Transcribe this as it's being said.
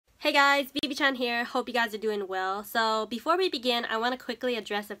Hey guys, Vivi-chan here. Hope you guys are doing well. So before we begin, I want to quickly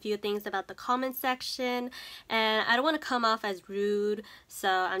address a few things about the comment section, and I don't want to come off as rude, so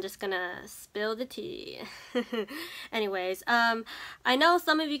I'm just gonna spill the tea. Anyways, I know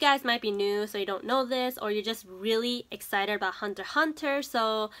some of you guys might be new, so you don't know this, or you're just really excited about Hunter x Hunter,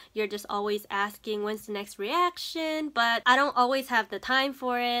 so you're just always asking when's the next reaction, but I don't always have the time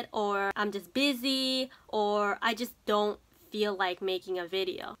for it, or I'm just busy, or I just don't feel like making a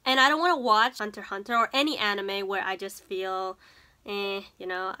video. And I don't want to watch Hunter x Hunter or any anime where I just feel, you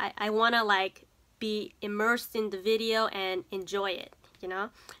know, I want to like be immersed in the video and enjoy it, you know?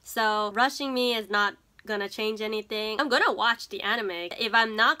 So rushing me is not gonna change anything. I'm gonna watch the anime. If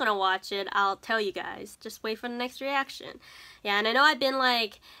I'm not gonna watch it, I'll tell you guys. Just wait for the next reaction. Yeah, and I know I've been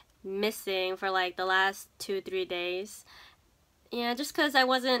like missing for like the last 2-3 days. Yeah, just cause I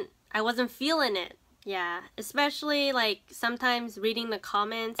wasn't feeling it. Yeah, especially like sometimes reading the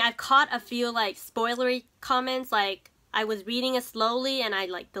comments. I've caught a few like spoilery comments, like I was reading it slowly and I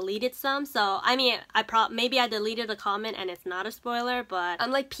like deleted some. So I mean, maybe I deleted a comment and it's not a spoiler, but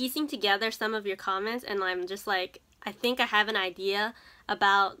I'm like piecing together some of your comments and I'm just like, I think I have an idea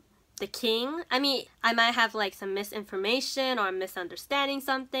about the king. I mean, I might have like some misinformation or I'm misunderstanding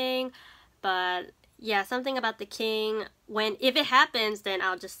something, but yeah, something about the king. If it happens, then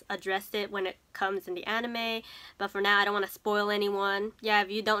I'll just address it when it comes in the anime. But for now, I don't want to spoil anyone. Yeah, if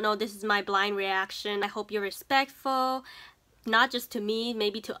you don't know, this is my blind reaction. I hope you're respectful, not just to me,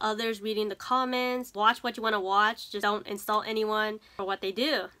 maybe to others reading the comments. Watch what you want to watch. Just don't insult anyone for what they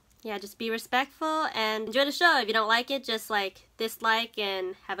do. Yeah, just be respectful and enjoy the show. If you don't like it, just like dislike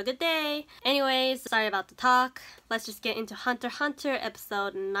and have a good day. Anyways, sorry about the talk. Let's just get into Hunter x Hunter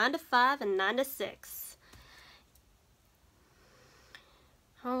episode 9-5 and 9-6.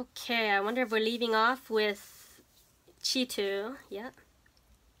 Okay, I wonder if we're leaving off with Chitu. Yep.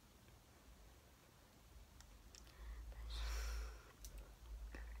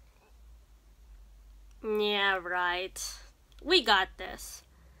 Yeah, right. We got this.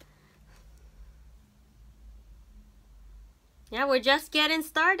 Yeah, we're just getting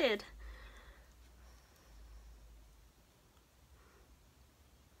started.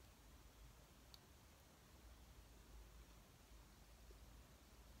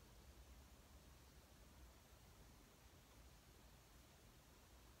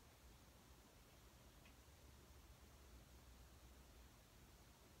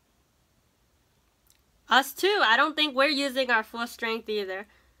 Us too. I don't think we're using our full strength either.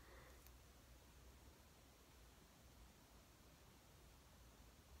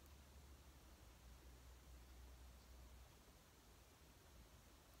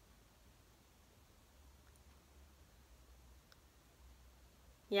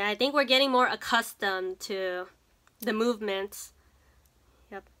 Yeah, I think we're getting more accustomed to the movements.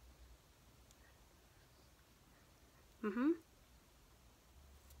 Yep.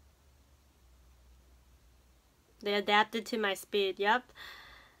 They adapted to my speed, yep.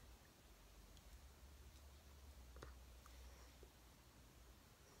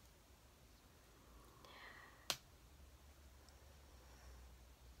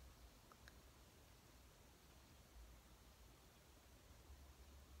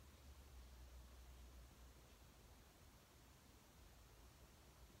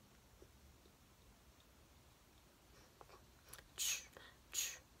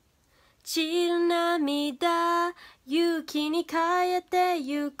散る涙、勇気に変えて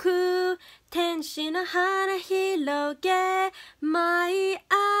ゆく天使の花広げ舞い上がれ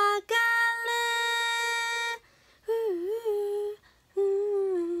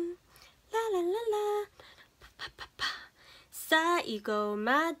ララララパパパパ最後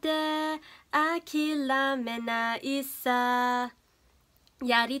まで諦めないさ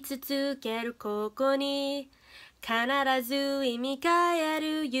やり続けるここに必ず意味変え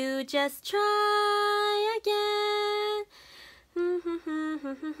る You just try again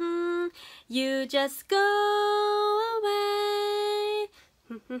You just go away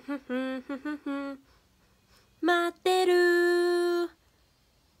待ってる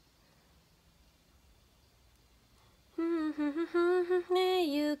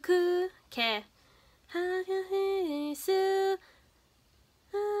ゆくけ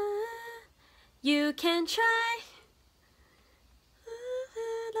You can try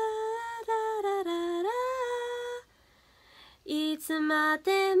いつま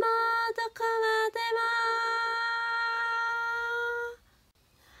でもどこまで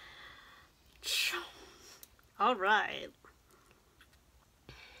も Alright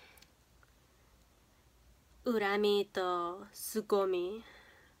恨みと凄み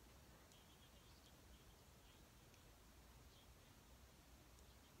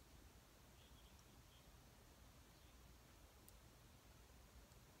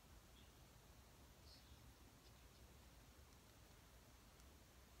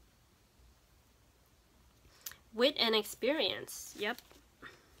Wit and experience. Yep.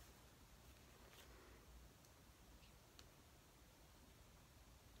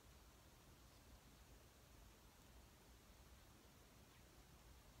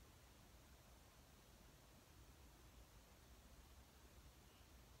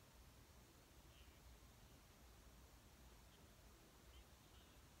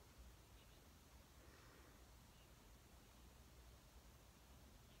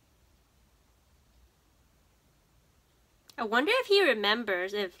 I wonder if he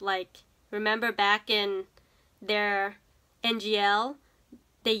remembers, if like, remember back in their NGL,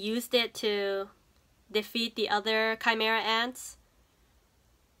 they used it to defeat the other Chimera ants.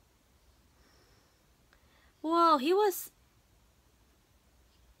 Whoa, he was...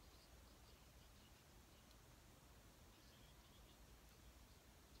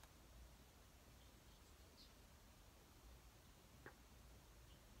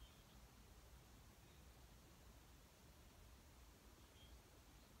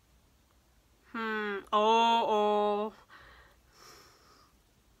 Oh.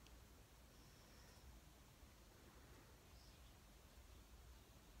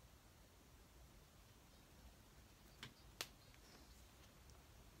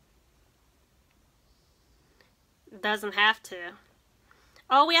 Doesn't have to.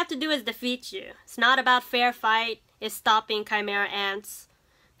 All we have to do is defeat you. It's not about fair fight. It's stopping Chimera ants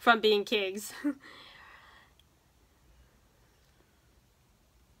from being kings.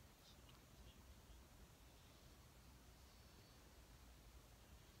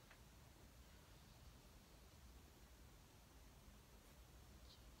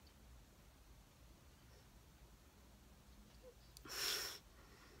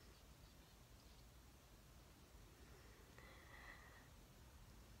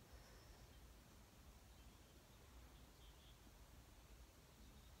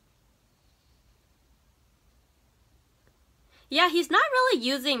 Yeah, he's not really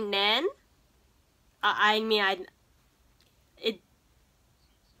using Nen. I mean, it.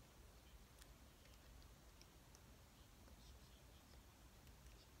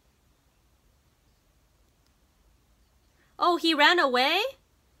 Oh, he ran away?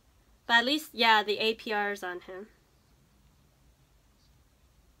 But at least, yeah, the APR is on him.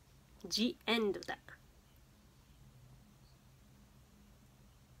 G end of that.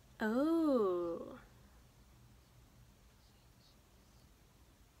 Oh.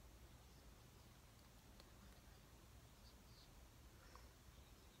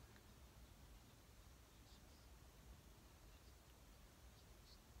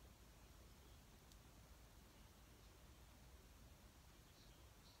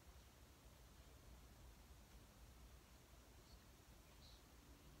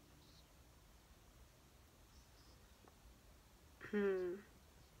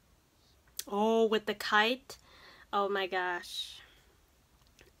 Oh, with the kite? Oh my gosh.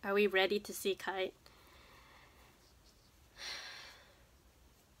 Are we ready to see Kite?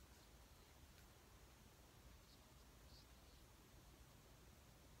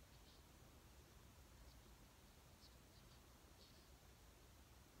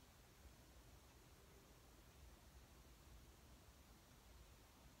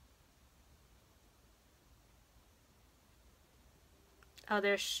 Oh,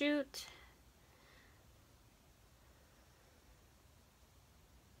 there's Shoot.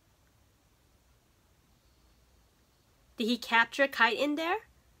 Did he capture Kite in there?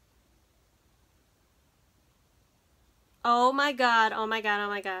 Oh my god, oh my god, oh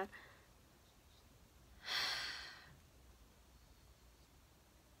my god.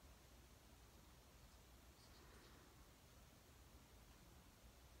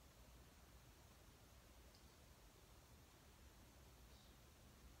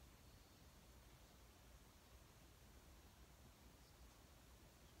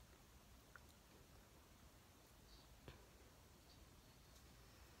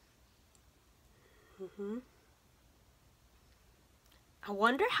 I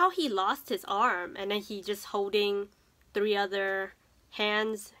wonder how he lost his arm and then he just holding 3 other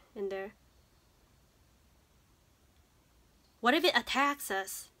hands in there. What if it attacks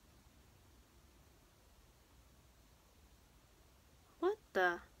us? What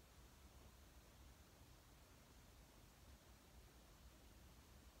the?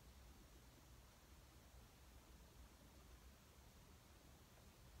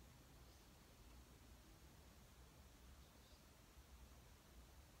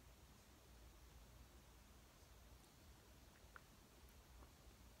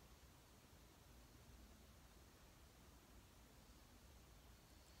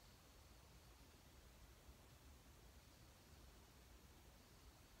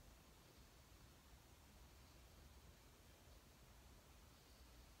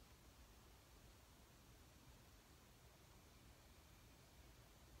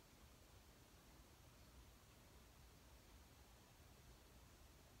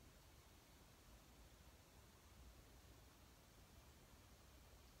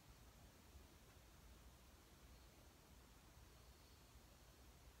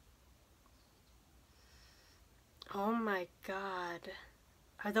 Oh my god.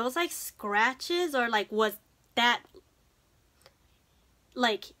 Are those like scratches, or like was that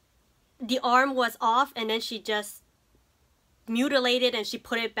like the arm was off and then she just mutilated and she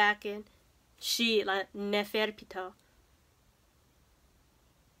put it back in? She like neferpito.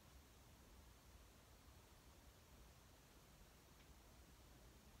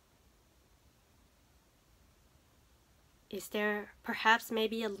 Is there perhaps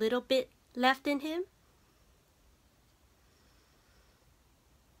maybe a little bit left in him?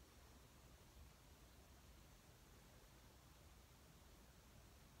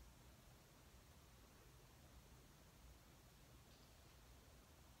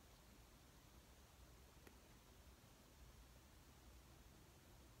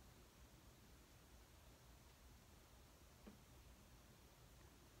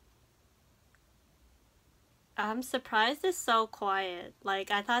 I'm surprised it's so quiet.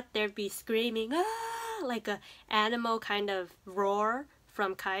 Like, I thought there'd be screaming, ah, like a animal kind of roar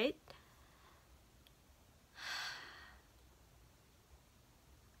from Kite.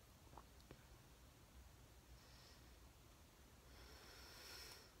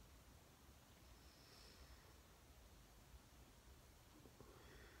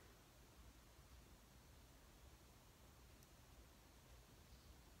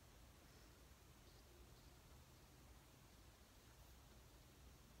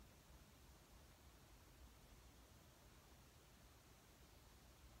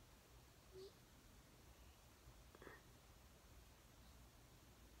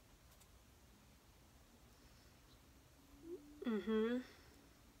 Mm-hmm.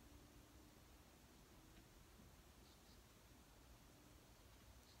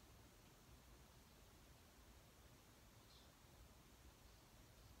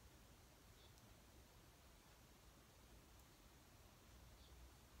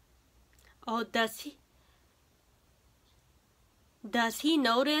 Oh, does he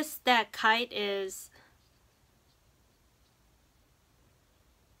notice that Kite is...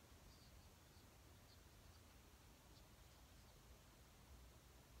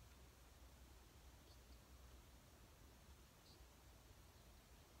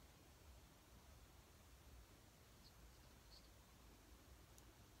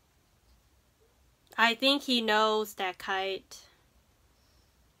 I think he knows that Kite...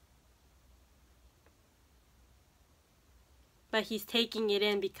 But he's taking it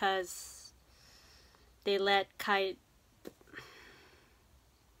in because they let Kite...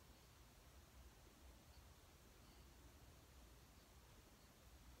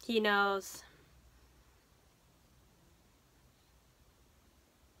 He knows.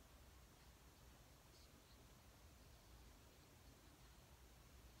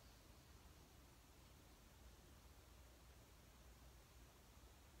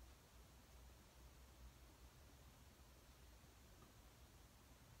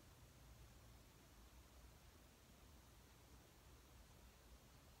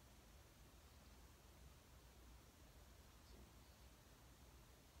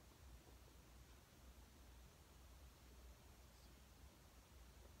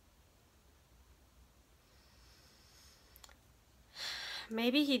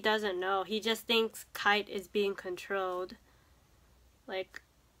 Maybe he doesn't know. He just thinks Kite is being controlled. Like,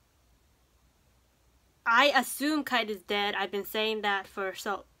 I assume Kite is dead. I've been saying that for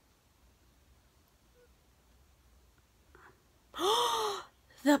so...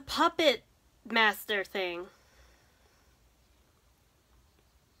 The puppet master thing.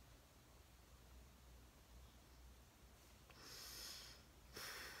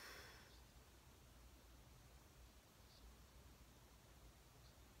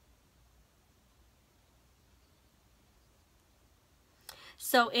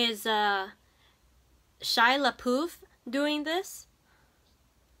 So is Shia LaPouf doing this?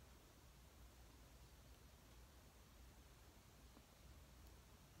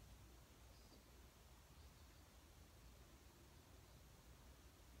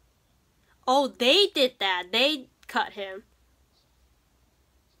 Oh, they did that. They cut him.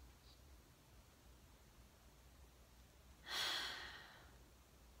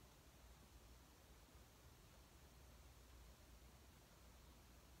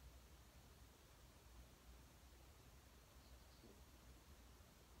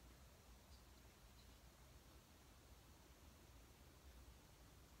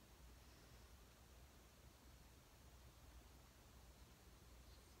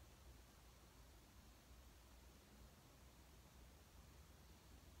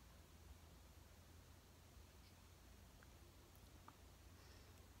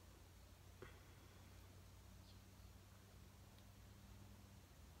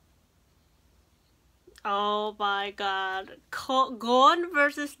 Oh my god. Gon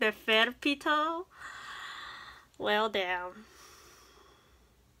versus Neferpito? Well, damn.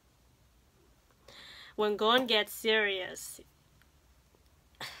 When Gon gets serious.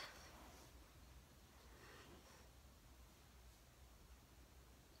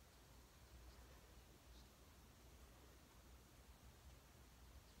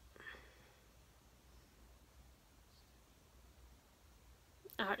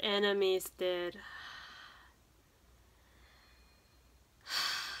 Our enemies did.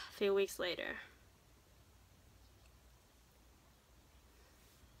 A few weeks later.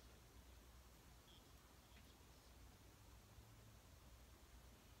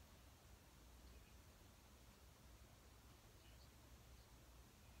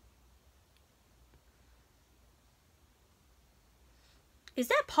 Is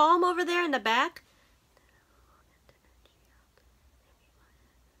that Palm over there in the back?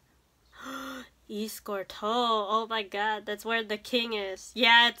 Iscorto. Oh my god, that's where the king is.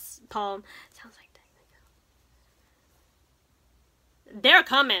 Yeah, it's Palm. Sounds like that. They're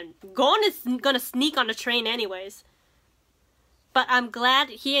coming. Gon is gonna sneak on the train anyways. But I'm glad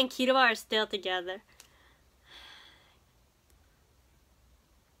he and Killua are still together.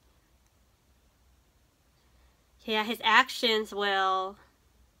 Yeah, his actions will...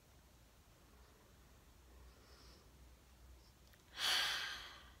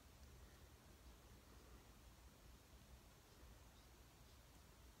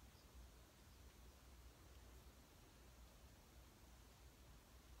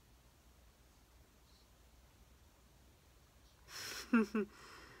 Mm-hmm.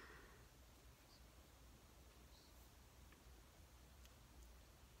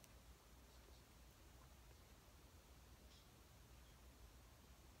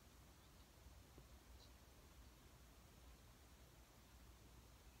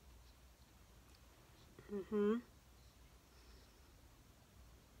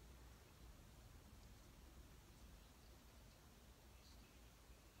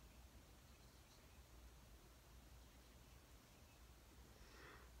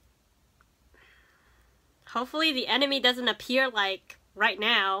 Hopefully the enemy doesn't appear like right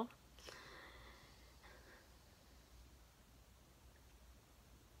now.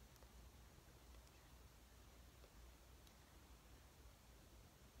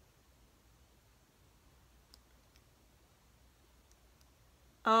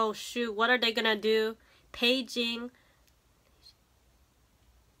 Oh shoot, what are they gonna do? Paging.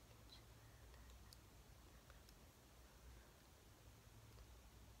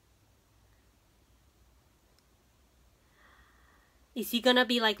 Is he gonna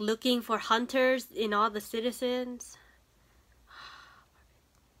be like looking for hunters in all the citizens?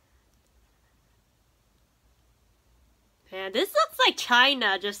 Man, this looks like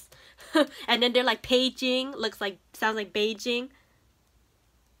China, just and then they're like paging, sounds like Beijing.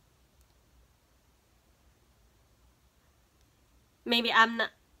 Maybe I'm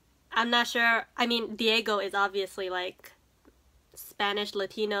not sure. I mean, Diego is obviously like Spanish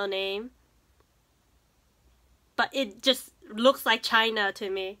Latino name. But it just looks like China to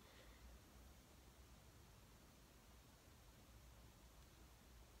me.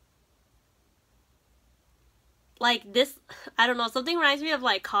 Like this, I don't know, something reminds me of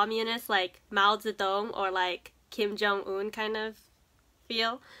like communists like Mao Zedong or like Kim Jong-un kind of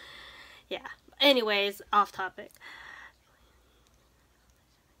feel. Yeah. Anyways, off topic.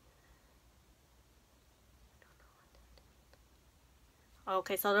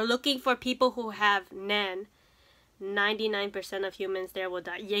 Okay, so they're looking for people who have Nen. 99% of humans there will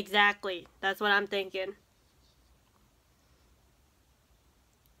die. Yeah, exactly. That's what I'm thinking.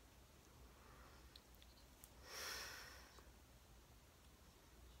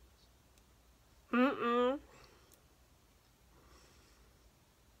 Mm-mm.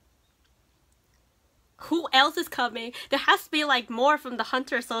 Who else is coming? There has to be like more from the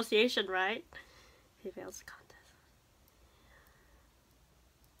Hunter Association, right? He fails the contest.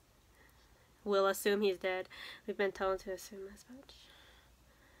 We'll assume he's dead. We've been told to assume as much.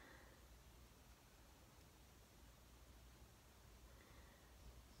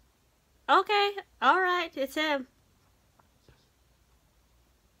 Okay, alright, it's him.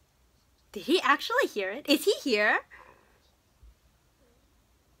 Did he actually hear it? Is he here?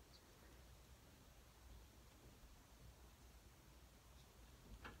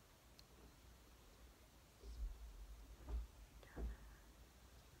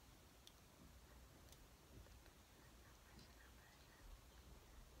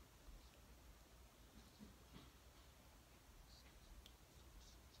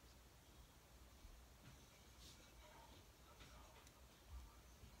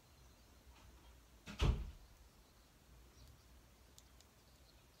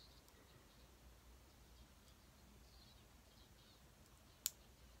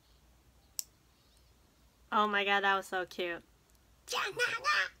 Oh my god, that was so cute.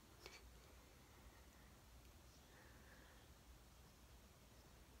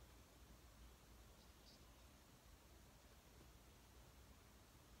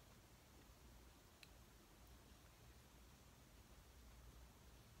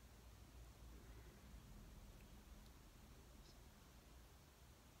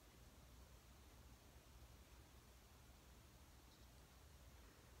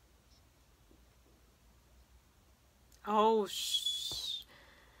 Oh, shh.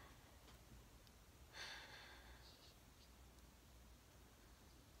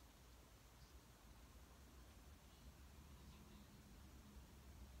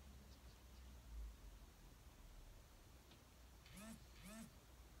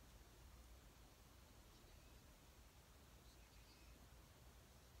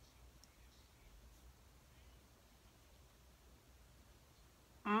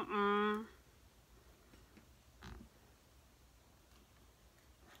 Mm-mm.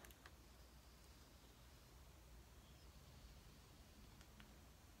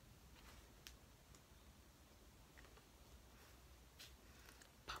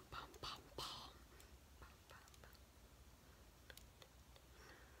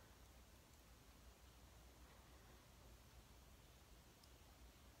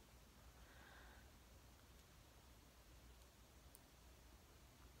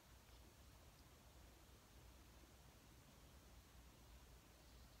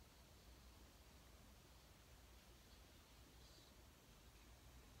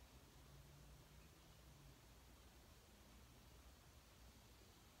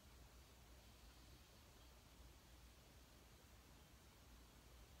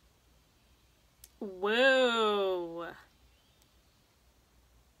 Whoa.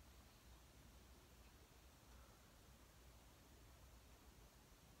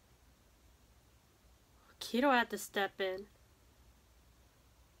 Kiddo had to step in.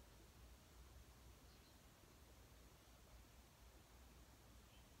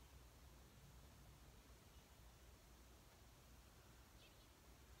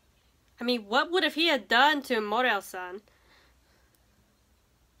 I mean, what would have he had done to Morel-san?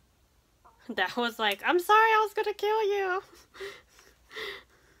 That was like, I'm sorry, I was gonna kill you.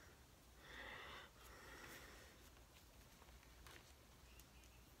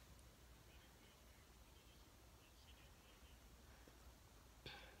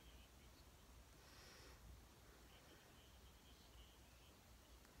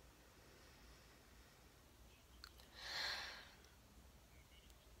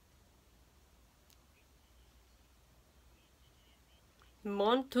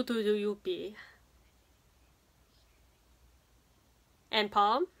 Montutuyupi. And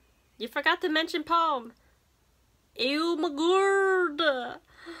Palm? You forgot to mention Palm. Ew, my god.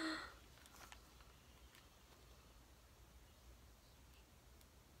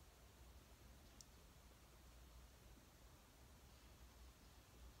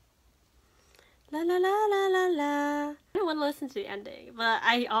 La la la la la la. I don't want to listen to the ending, but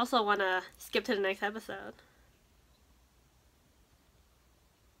I also want to skip to the next episode.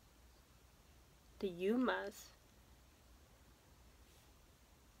 The Yumas.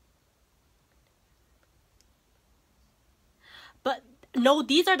 But no,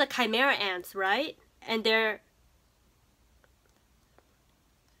 these are the chimera ants, right? And they're...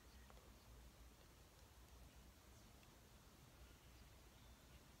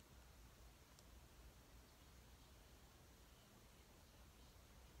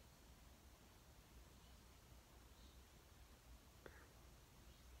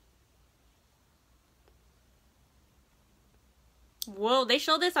 Whoa, they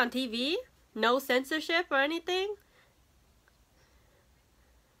show this on TV? No censorship or anything?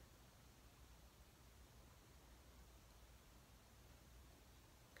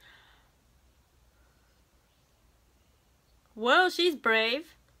 Whoa, she's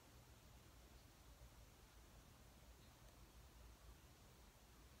brave.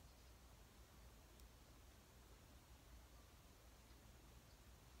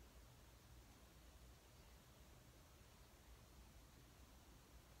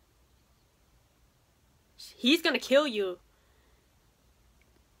 He's gonna kill you.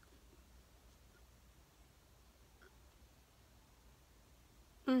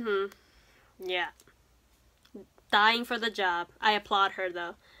 Mm-hmm. Yeah. Dying for the job. I applaud her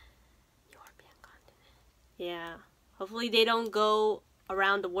though. European continent. Yeah. Hopefully they don't go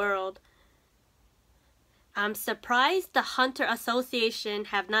around the world. I'm surprised the Hunter Association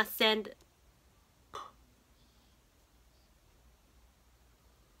have not sent...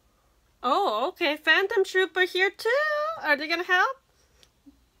 Oh, okay. Phantom Trooper here too? Are they gonna help?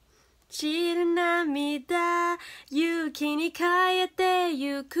 走る涙勇気に変えて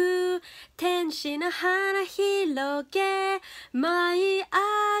ゆく天使の花広げ舞い上がれ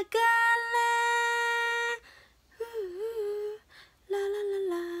ラララ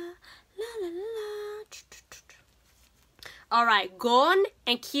ラララララ Alright, Gon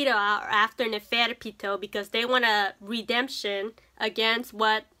and Kira are after Neferpito because they want a redemption against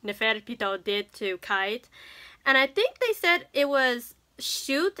what Neferpito did to Kite. And I think they said it was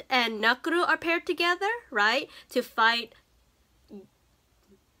Shoot and Nakuru are paired together, right? To fight...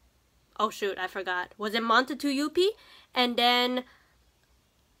 Oh shoot, I forgot. Was it Montetu Yupi? And then...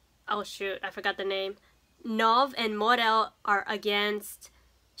 Oh shoot, I forgot the name. Nov and Morel are against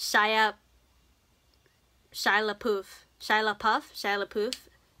Shia LaBeouf.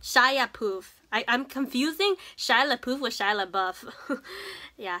 I'm confusing Shia LaBeouf with Shia LaBeouf.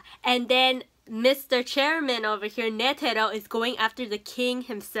 Yeah. And then Mr. Chairman over here, Netero, is going after the king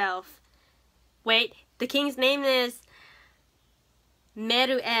himself. Wait, the king's name is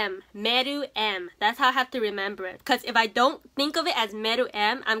Meru M. Meru M. That's how I have to remember it. Because if I don't think of it as Meru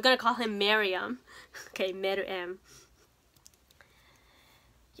M, I'm going to call him Miriam. Okay, Meru M.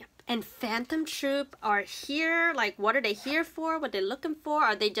 Yep. And Phantom Troop are here. Like, what are they here for? What are they looking for?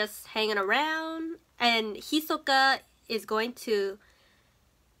 Are they just hanging around? And Hisoka is going to...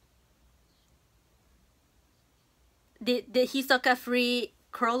 Did Hisoka free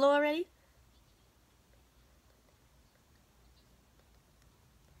Crollo already?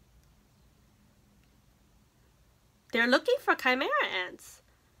 They're looking for Chimera Ants.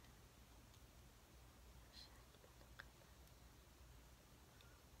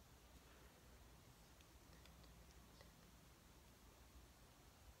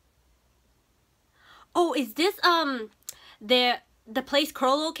 Oh, is this the place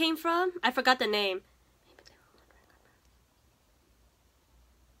Crollo came from? I forgot the name.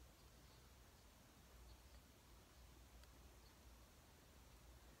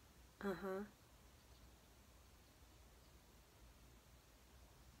 Uh-huh.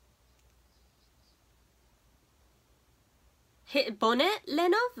 Bonnet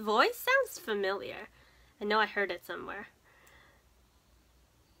Leno voice sounds familiar. I know I heard it somewhere.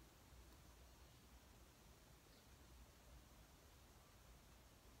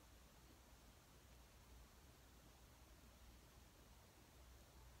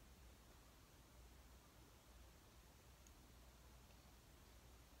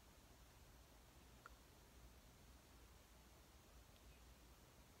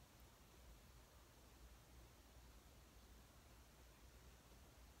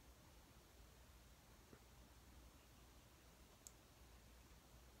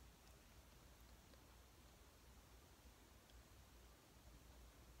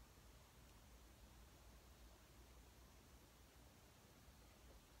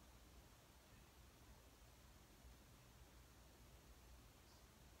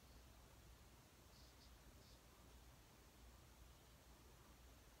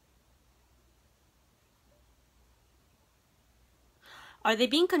 Are they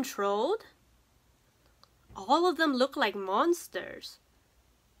being controlled? All of them look like monsters.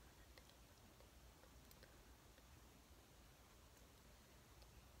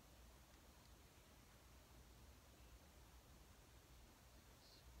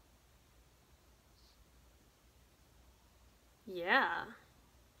 Yeah.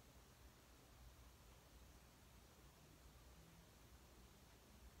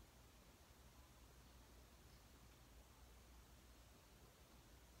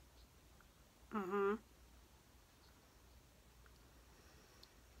 Mm-hmm.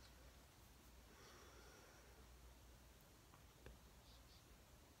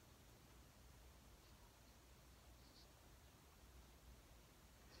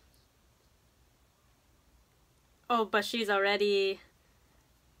 Oh, but she's already...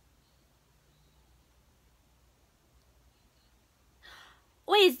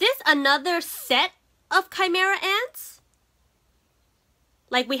 Wait, is this another set of Chimera Ants?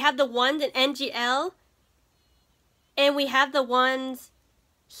 Like, we have the ones in NGL, and we have the ones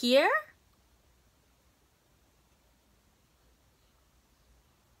here?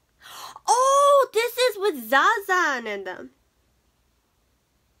 Oh, this is with Zazan in them.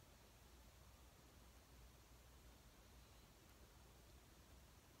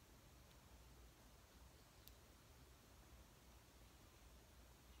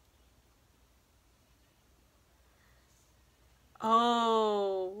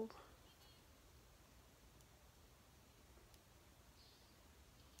 Oh.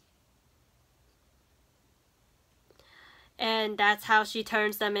 And that's how she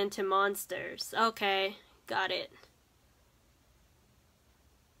turns them into monsters. Okay, got it.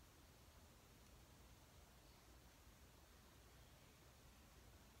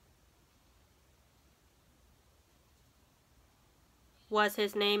 was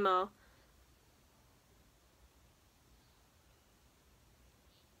his name-o.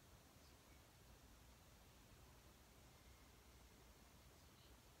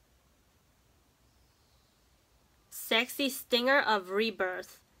 Sexy stinger of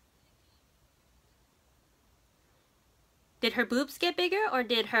rebirth. Did her boobs get bigger or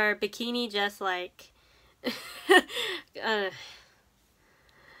did her bikini just like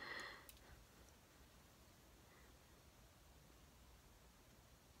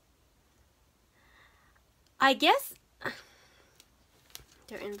I guess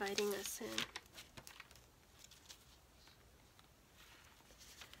they're inviting us in.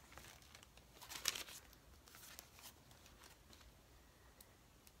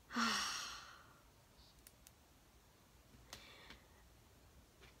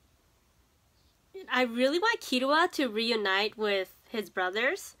 I really want Kirua to reunite with his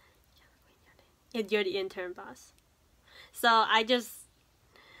brothers. You're the intern boss. So I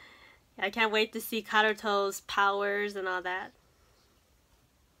can't wait to see Karuto's powers and all that.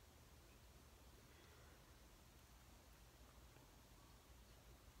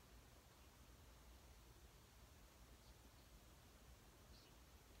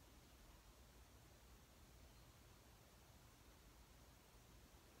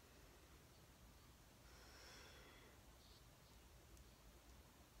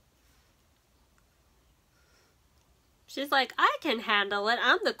 She's like, I can handle it.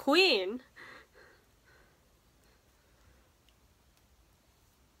 I'm the queen.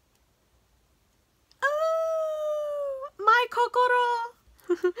 Oh, my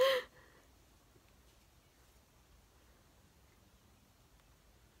kokoro.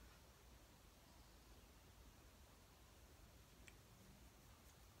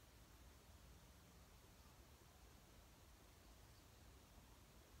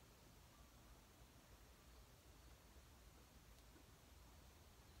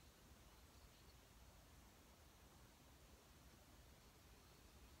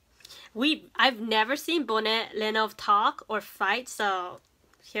 I've never seen Bonnet Lenov talk or fight, so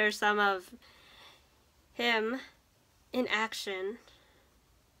here's some of him in action.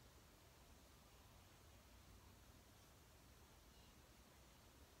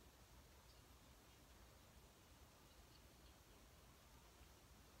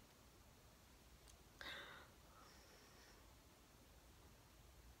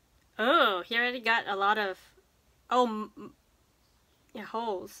 Oh, he already got a lot of yeah,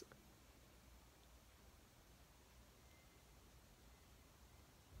 holes.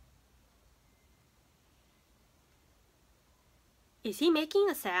 Is he making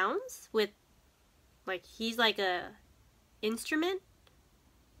the sounds with, like, he's like a instrument?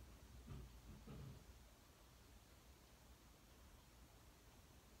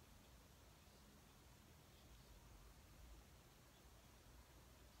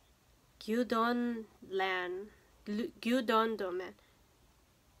 Gyudon Lan. Gyudon Domain.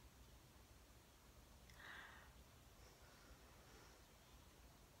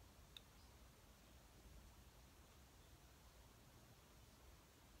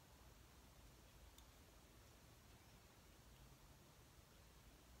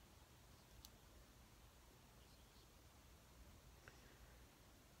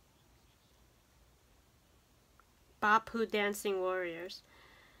 Bapu Dancing Warriors.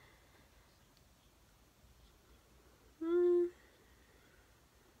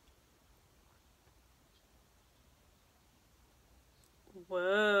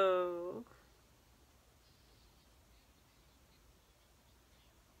 Whoa.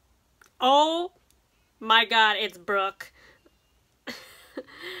 Oh my god, it's Brooke.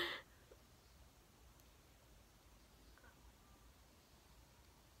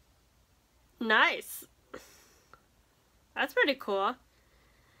 Nice. That's pretty cool.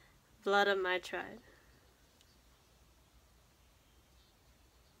 Blood of my tribe.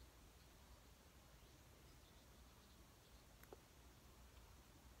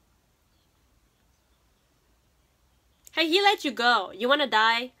 Hey, he let you go. You wanna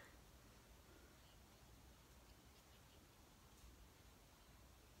die?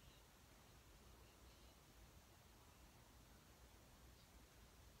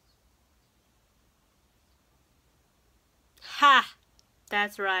 Ha!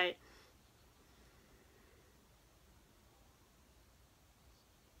 That's right.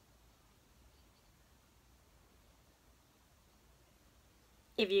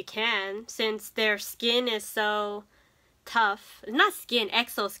 If you can, since their skin is so tough. Not skin,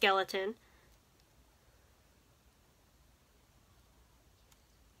 exoskeleton.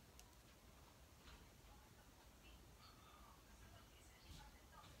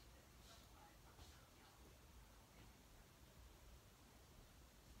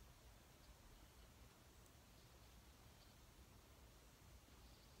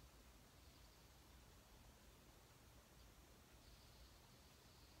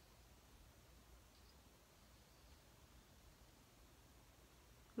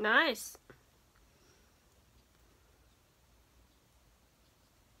 Nice.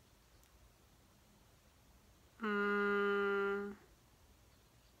 Mm.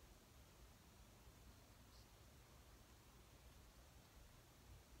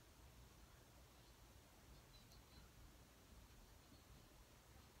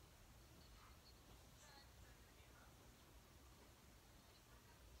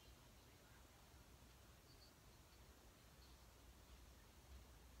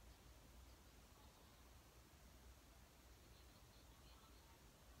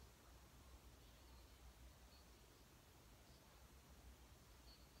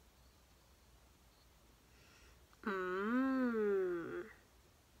 Mm.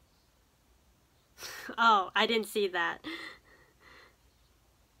 Oh, I didn't see that.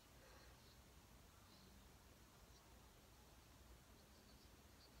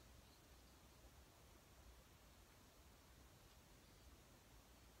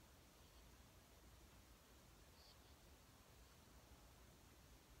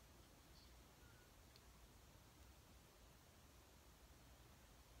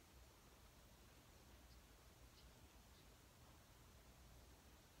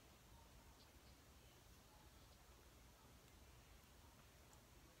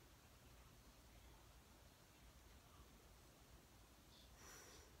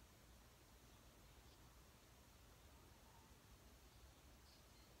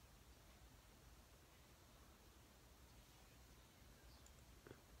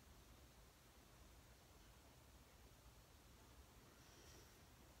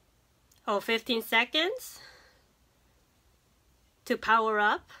 Oh, 15 seconds to power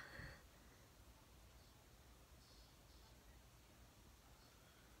up.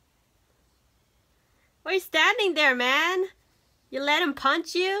 Why are you standing there, man? You let him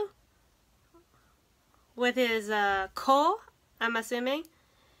punch you? With his ko, I'm assuming.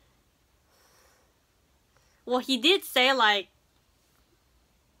 Well, he did say like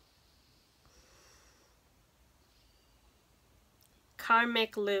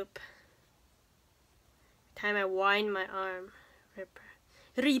karmic loop. Time I wind my arm.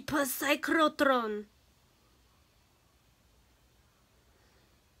 Reaper Cyclotron.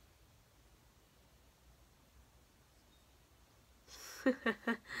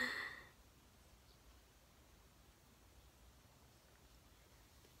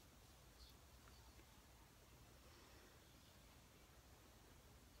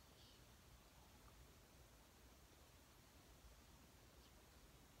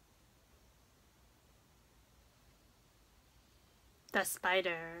 The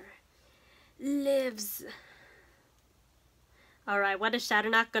spider lives. Alright, what is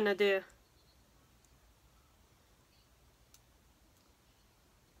Shadowknock gonna do?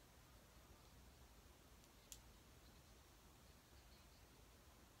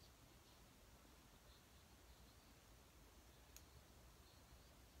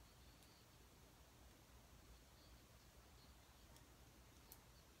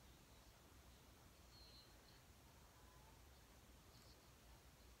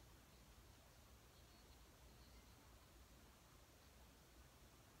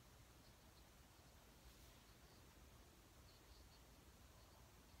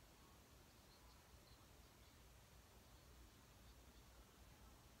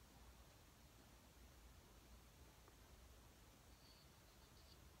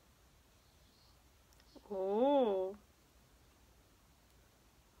 Oh.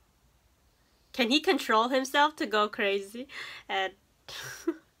 Can he control himself to go crazy? And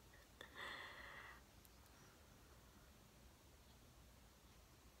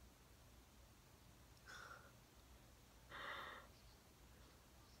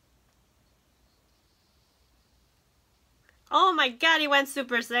oh my god, he went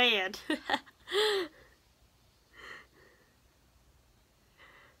Super Saiyan.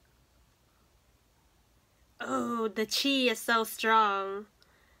 Oh, the chi is so strong.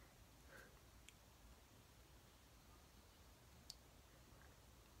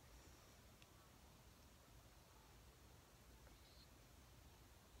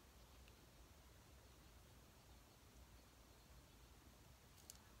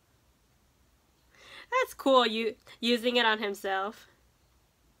 That's cool, you using it on himself.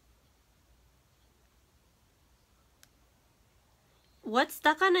 What's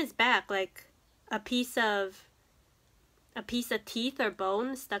stuck on his back? Like a piece of teeth or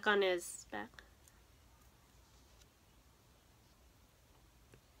bone stuck on his back.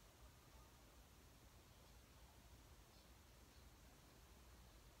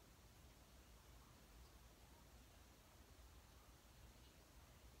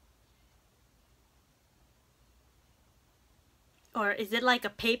 Or is it like a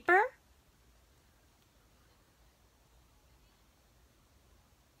paper?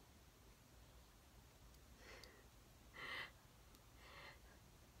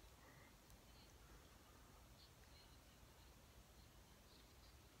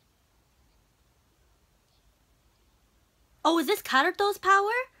 Oh, is this Karuto's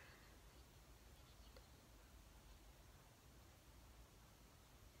power?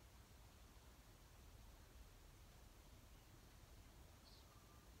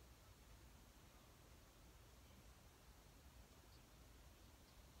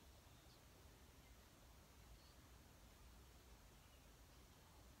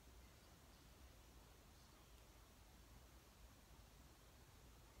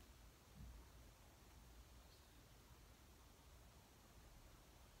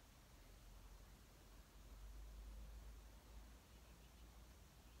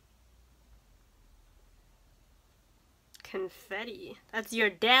 Confetti. That's your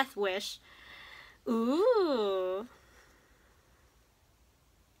death wish. Ooh.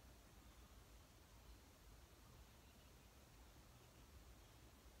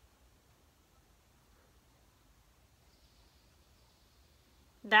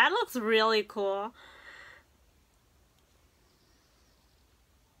 That looks really cool.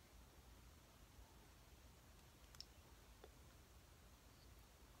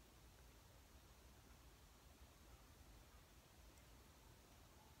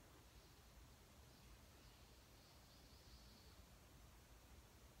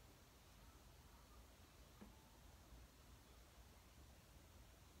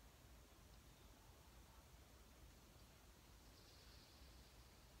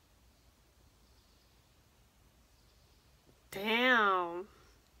 Damn.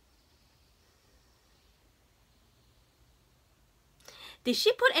 Did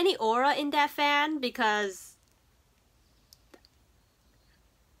she put any aura in that fan? Because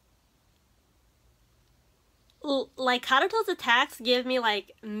like Haruto's attacks give me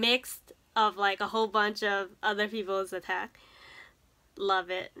like mixed of like a whole bunch of other people's attack. Love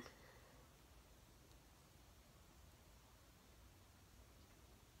it.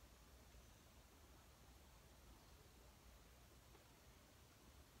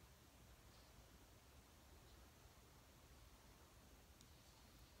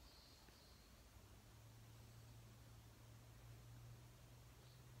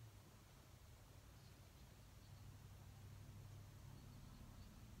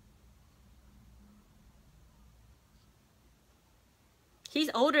 He's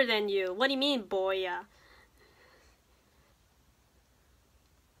older than you. What do you mean, boy?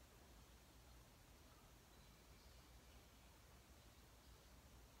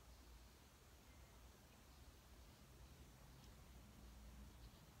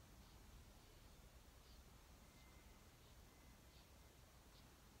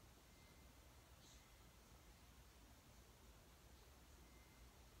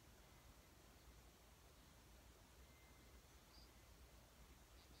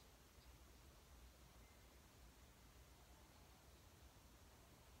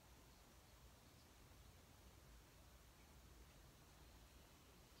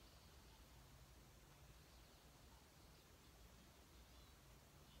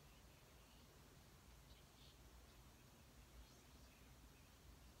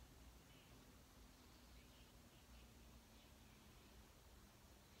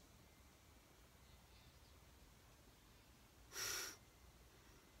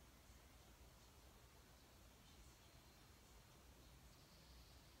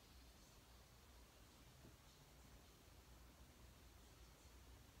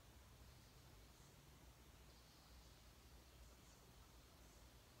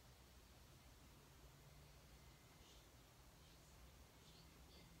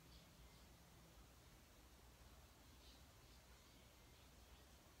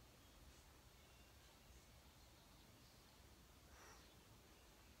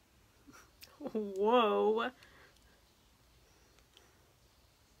 Whoa.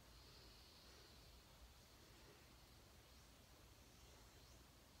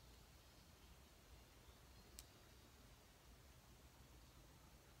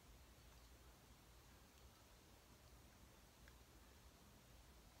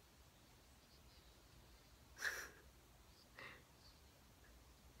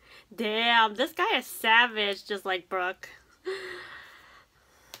 Damn, this guy is savage, just like Brooke.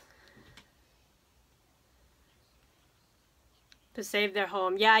 To save their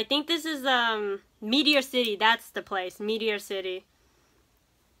home. Yeah, I think this is Meteor City. That's the place. Meteor City.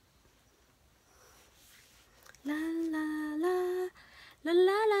 La la la la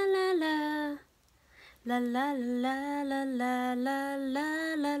la la la la La la la la la la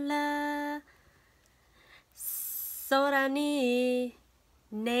la la la. Sora ni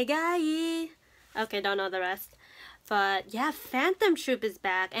negai. Okay, don't know the rest. But yeah, Phantom Troop is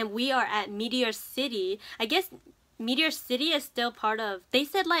back and we are at Meteor City. I guess Meteor City is still part of, they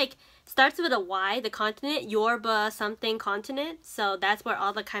said like, starts with a Y, the continent, Yorba something continent. So that's where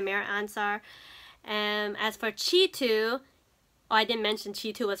all the Chimera ants are. And as for Cheetu, oh, I didn't mention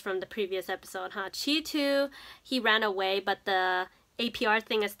Cheetu was from the previous episode, huh? Cheetu, he ran away, but the APR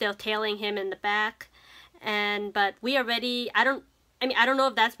thing is still tailing him in the back. But we already, I don't know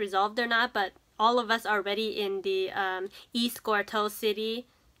if that's resolved or not, but all of us are already in the East Gorto City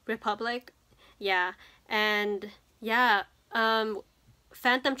Republic. Yeah, and yeah,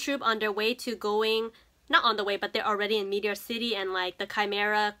 Phantom Troop on their way to going, not on the way, but they're already in Meteor City, and like the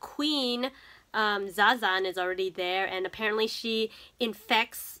Chimera Queen, Zazan is already there, and apparently she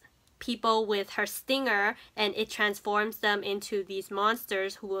infects people with her stinger and it transforms them into these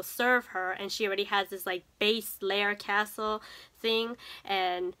monsters who will serve her, and she already has this like base lair castle thing,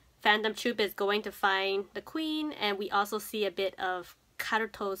 and Phantom Troop is going to find the queen. And we also see a bit of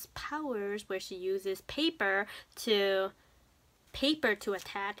Karuto's powers where she uses paper to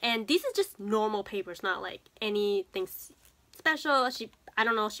attack, and these are just normal papers, not like anything special. I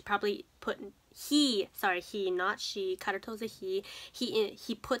don't know, she probably put not she, Karuto's a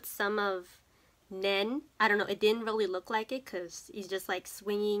he put some of Nen, I don't know, it didn't really look like it because he's just like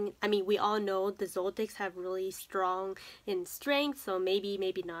swinging. I mean, we all know the Zoldycks have really strong in strength, so maybe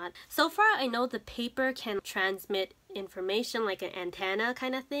not. So far I know the paper can transmit information like an antenna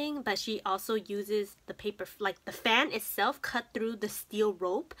kind of thing, but she also uses the paper, like the fan itself cut through the steel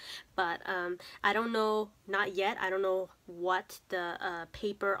rope, but I don't know, not yet, I don't know what the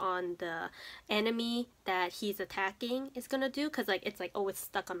paper on the enemy that he's attacking is gonna do, because like it's like, oh, it's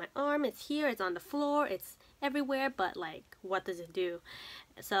stuck on my arm, it's here, it's on the floor, it's everywhere, but like what does it do?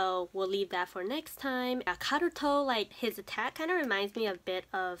 So we'll leave that for next time. Karuto, like his attack kind of reminds me a bit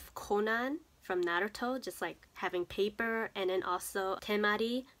of Conan from Naruto, just like having paper, and then also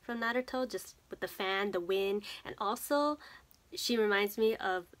Temari from Naruto, just with the fan, the wind, and also she reminds me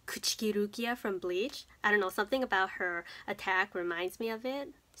of Kuchiki Rukia from Bleach. I don't know, something about her attack reminds me of it.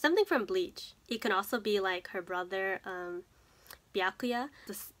 Something from Bleach. It can also be like her brother, Byakuya.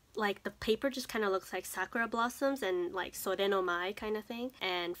 Like the paper just kind of looks like sakura blossoms and like Sore no Mai kind of thing.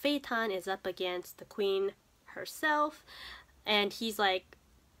 And Phaeton is up against the queen herself, and he's like,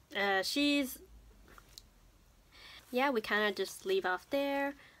 yeah, we kind of just leave off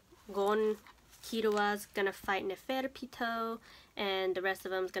there. Gon Kirua's gonna fight Neferpito, and the rest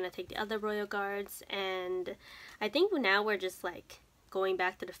of them's gonna take the other royal guards, and I think now we're just like going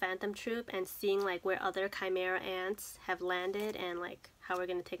back to the Phantom Troop and seeing like where other Chimera ants have landed and like how we're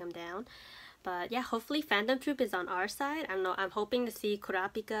gonna take them down. But yeah, hopefully Phantom Troop is on our side. I don't know, I'm hoping to see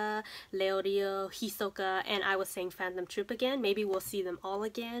Kurapika, Leorio, Hisoka, and I was saying Phantom Troop again. Maybe we'll see them all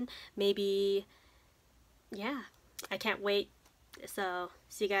again. Maybe, yeah, I can't wait. So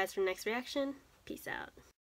see you guys for the next reaction. Peace out.